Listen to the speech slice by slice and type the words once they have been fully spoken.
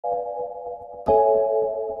What's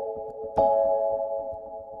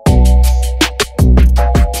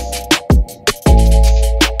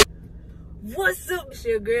up, it's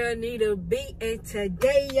your girl AntiNitaB, and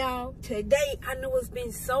today, y'all, I know it's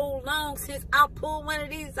been so long since I pulled one of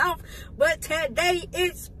these off, but today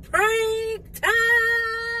it's prank time,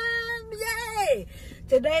 yay!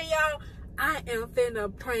 Today, y'all, I am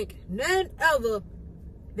finna prank none other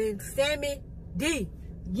than Sammy D.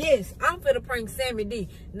 Yes, I'm finna prank Sammy D.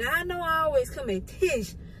 Now, I know I always come at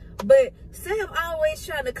Tish, but Sam always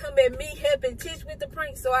trying to come at me helping Tish with the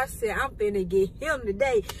prank, so I said I'm finna get him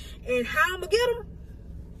today. And how I'm gonna get him?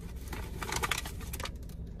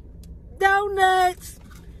 Donuts.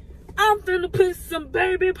 I'm finna put some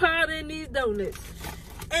baby powder in these donuts.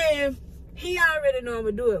 And he already know I'm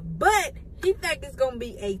gonna do it, but he think it's gonna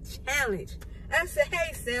be a challenge. I said,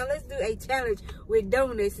 hey Sam, let's do a challenge with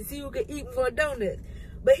donuts to see who can eat more donuts.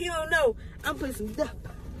 But he don't know I'm putting some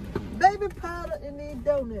baby powder in these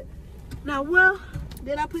donuts. Now, where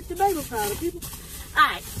did I put the baby powder, people?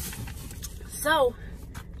 Alright, so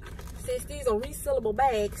since these are resealable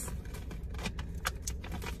bags,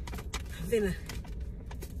 I'm gonna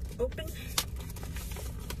open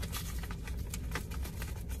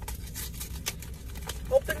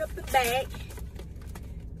up the bag.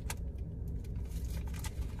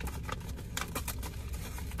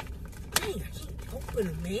 Dang, I can't open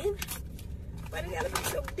them, man. Why they gotta be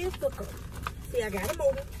so difficult? See, I got them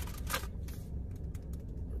open.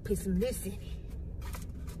 Put some of this in it.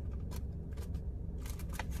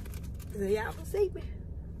 So y'all can see me.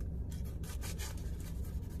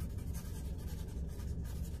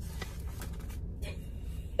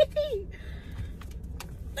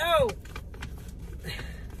 Oh.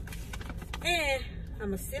 And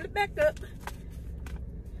I'm gonna seal it back up.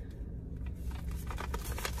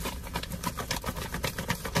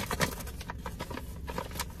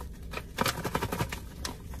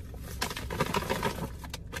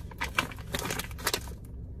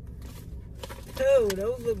 Oh,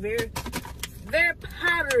 those look very, very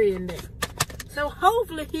powdery in there. So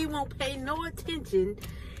hopefully he won't pay no attention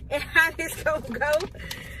at how this gonna go.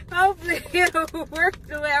 Hopefully it'll work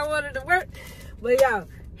the way I want it to work. But y'all,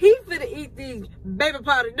 he finna eat these baby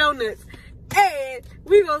powder donuts, and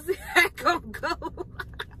we gonna see how it gonna go.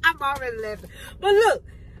 I'm already laughing. But look,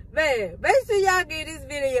 man, make sure y'all give this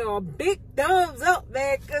video a big thumbs up,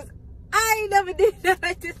 man, cause I ain't never did nothing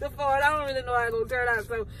like this before, and I don't really know how it's gonna turn out.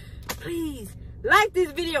 So please like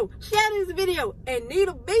this video, share this video, and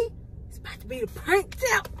AntiNitaB is about to be the pranked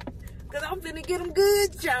out, cause I'm finna get them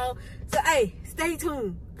good, y'all. So hey, stay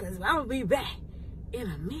tuned, cause I'm gonna be back in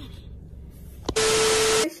a minute.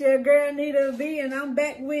 It's your girl AntiNitaB, and I'm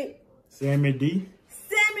back with Sammy D.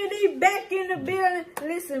 Sammy D back in the building.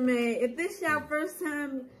 Listen, man, if this is your first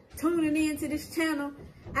time tuning in to this channel,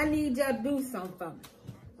 I need y'all to do something for me.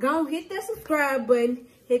 Go hit that subscribe button,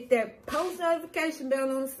 hit that post notification bell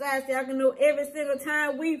on the side so y'all can know every single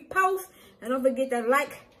time we post. And don't forget to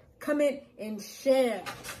like, comment, and share.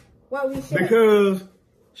 Why we share? Because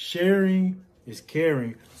sharing is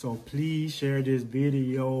caring. So please share this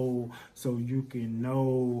video so you can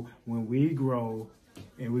know when we grow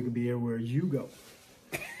and we can be everywhere you go.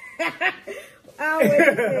 I always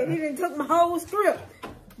said he done took my whole script.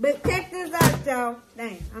 But check this out, y'all.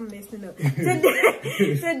 Dang, I'm messing up.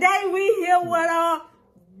 Today we here with our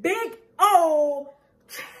big old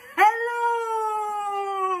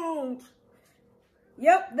challenge.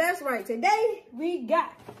 Yep, that's right. Today we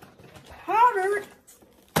got powdered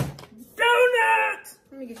donuts.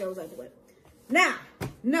 Let me get those out of the way. Now,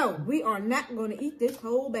 no, we are not going to eat this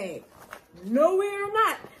whole bag. No, we are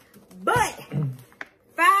not. But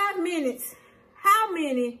 5 minutes, how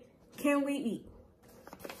many can we eat?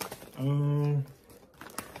 How many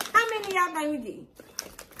y'all think we can eat?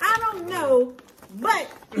 I don't know, but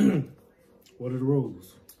what are the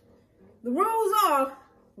rules? The rules are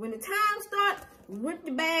when the time starts, rip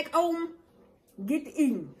the bag open, get to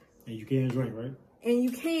eating. And you can't drink, right? And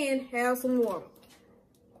you can have some water.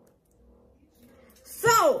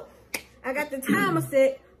 So, I got the timer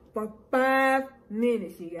set for 5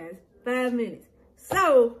 minutes, you guys. 5 minutes.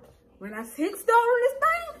 So, when I hit start on this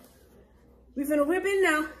thing, we finna whip it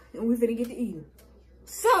now, and we finna get to eating.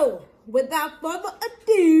 So, without further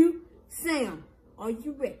ado, Sam, are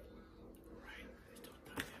you ready?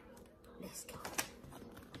 Let's go.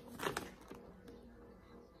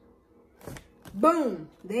 Boom.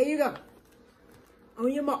 There you go.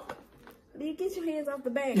 On your mark. Get your hands off the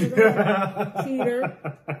bag. Cheater.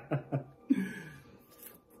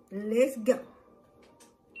 Let's go.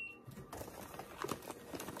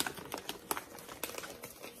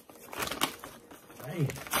 Hey.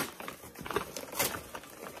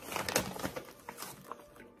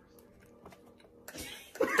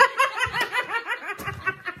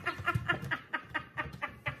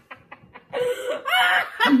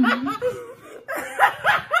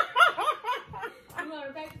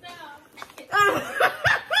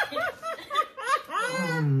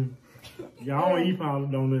 Y'all don't eat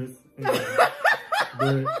powdered donuts.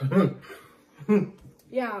 But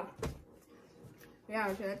yeah,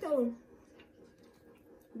 should I tell him?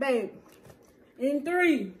 Babe, in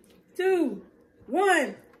 3, 2,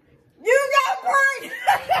 1, you got pranked!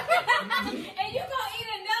 And you gonna eat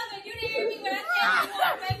another. You didn't hear me when I said you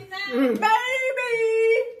want baby time. Baby!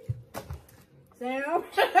 Sam,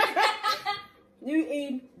 you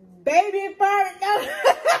eat baby powdered donuts.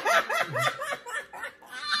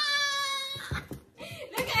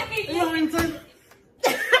 Look at me. you know what I'm saying?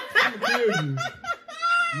 I'm gonna tell you.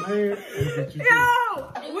 Man,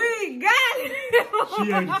 Yo, we got it. she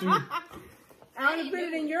ate it too. I only put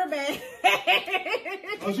it in your bag.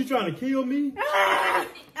 Oh, she trying to kill me? I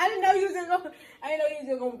didn't know you was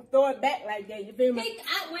just gonna throw it back like that. You feel me?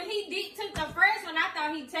 When he took the first one, I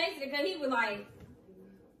thought he tasted it because he was like,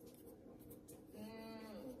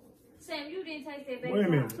 Sam, you didn't taste that baby. Wait a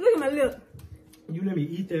minute. Look at my lip. You let me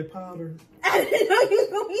eat that powder? I didn't know you was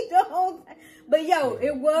gonna eat the whole thing. But yo, it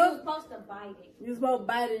You was. was supposed to bite it. You was supposed to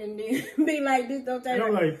bite it and then be like, this don't taste You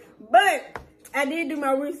know, right. like, But I did do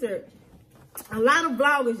my research. A lot of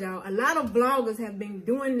vloggers, y'all, have been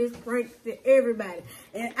doing this prank to everybody.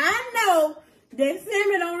 And I know that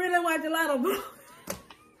Sammy don't really watch a lot of vlogs.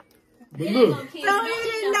 but look. So he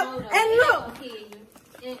didn't know. And look,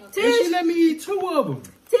 And she let me eat 2 of them.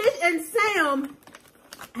 Tish and Sam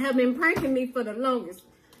have been pranking me for the longest.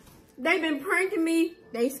 They've been pranking me.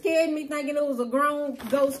 They scared me thinking it was a grown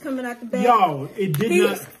ghost coming out the bag. Y'all, it did He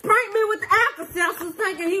not. pranked me with the Alka-Seltzer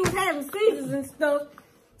thinking he was having seizures and stuff.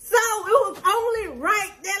 So it was only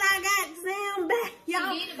right that I got Sam back,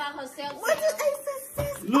 y'all. She did about herself. What you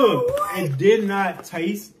say, sis? Look, Oh, what? it did not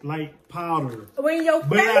taste like powder. When your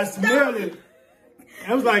But I face smelled started- it.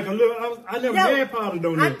 I was like a little, I never Yo, had powder I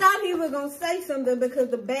donuts. thought he was going to say something because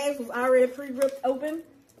the bags was already pre-ripped open.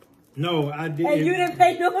 No, I didn't. And you didn't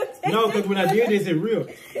pay no attention. No, because when I did this, it real.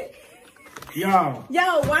 Y'all,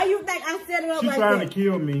 Yo, why you think I set it up she like trying that? to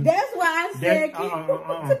kill me. That's why I said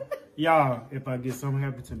Y'all, if I get something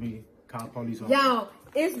happen to me, call police on me. Y'all,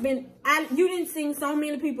 it's been, you didn't see so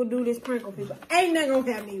many people do this prank on people. Ain't nothing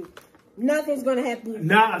gonna happen to you. Nothing's gonna happen to you.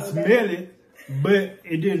 Now I smell it, but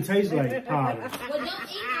it didn't taste like powder. Well, don't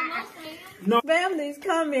eat no more, Sam. No. Family's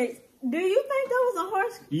comments. Do you think that was a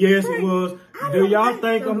harsh Yes, prank? it was. I Do don't y'all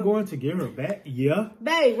think so. I'm going to get her back? Yeah.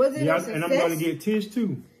 Babe, was it a Yeah, success? and I'm going to get Tish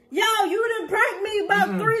too. Yo, you done pranked me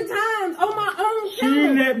about 3 times on my own She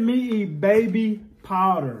channel. let me eat baby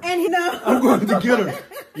powder. And he know. I'm going to get her.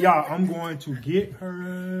 Y'all, I'm going to get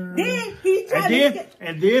her. Then he tried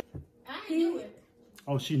And then, I knew it.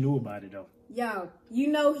 oh, she knew about it though. Yo, you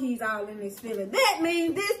know he's all in his feelings. That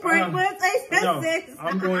means this prank was a No, success.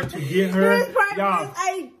 I'm going to get her. This prank Y'all, was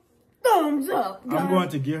a thumbs up. I'm going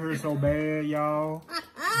to get her so bad, y'all.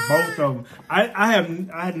 Both of them. I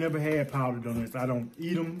had never had powder donuts. I don't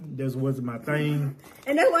eat them. This wasn't my thing.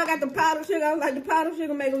 And that's why I got the powdered sugar. I was like, the powdered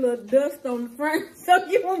sugar make a little dust on the front, so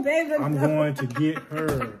you won't be able to I'm know. going to get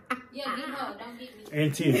her. Yeah, get her. Don't get me.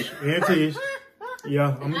 And Tish.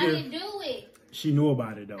 Yeah, I'm I good. didn't do it. She knew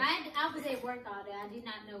about it though. I was at work all day. I did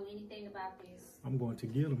not know anything about this. I'm going to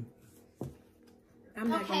get them. I'm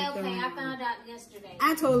not Okay, gonna throw I them. found out yesterday.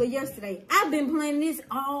 I told her yesterday. I've been planning this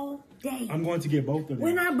all day. I'm going to get both of them.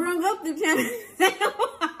 When I brung up the channel.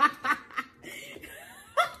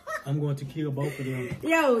 I'm going to kill both of them.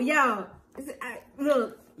 Yo, y'all.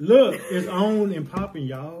 Look. Look, it's on and popping,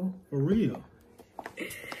 y'all. For real.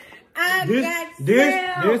 I got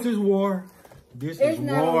This is war. This It's is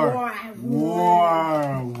not war.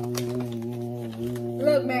 war.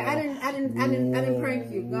 Look, man, I didn't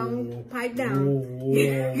prank you. Go pipe down.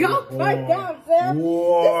 Go pipe down, Sam.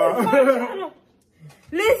 War.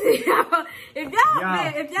 Listen, y'all.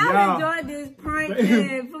 If y'all enjoyed this prank,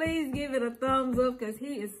 then please give it a thumbs up because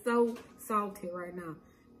he is so salty right now.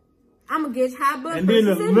 I'm gonna get high blood And then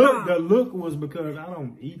pressure. the look was because I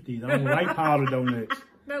don't eat these. I don't like powder donuts.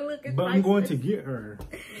 But I'm going to get her.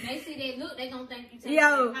 When they see that look, they gonna think you take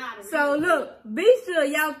Yo, so look, be sure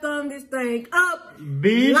y'all thumb this thing up.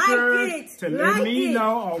 Be like sure it, to let like me it.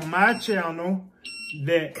 know on my channel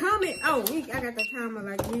that Comment. Oh, I got the timer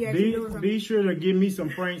like we actually doing something. be sure to give me some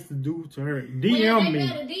pranks to do to her. well, DM they me.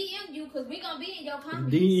 better DM you because we gonna be in your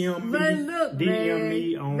comments. DM me. But look, DM man,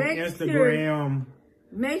 me on make Instagram.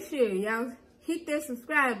 Make sure y'all hit that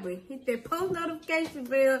subscribe button, hit that post notification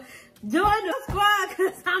bell, join the squad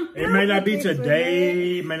because I'm It may not be doing this, today, man.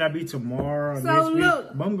 it may not be tomorrow, So next week,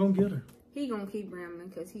 look. but I'm gonna get her. He gonna keep rambling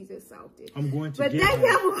because he's assaulted. I'm going to But get thank her.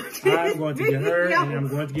 y'all for watching. I'm going to get her, and I'm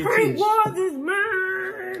going to get Prank Tish. Wars is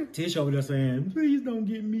mine. Tish over there saying, please don't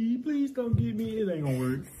get me, please don't get me. It ain't gonna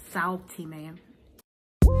work. Salty, man.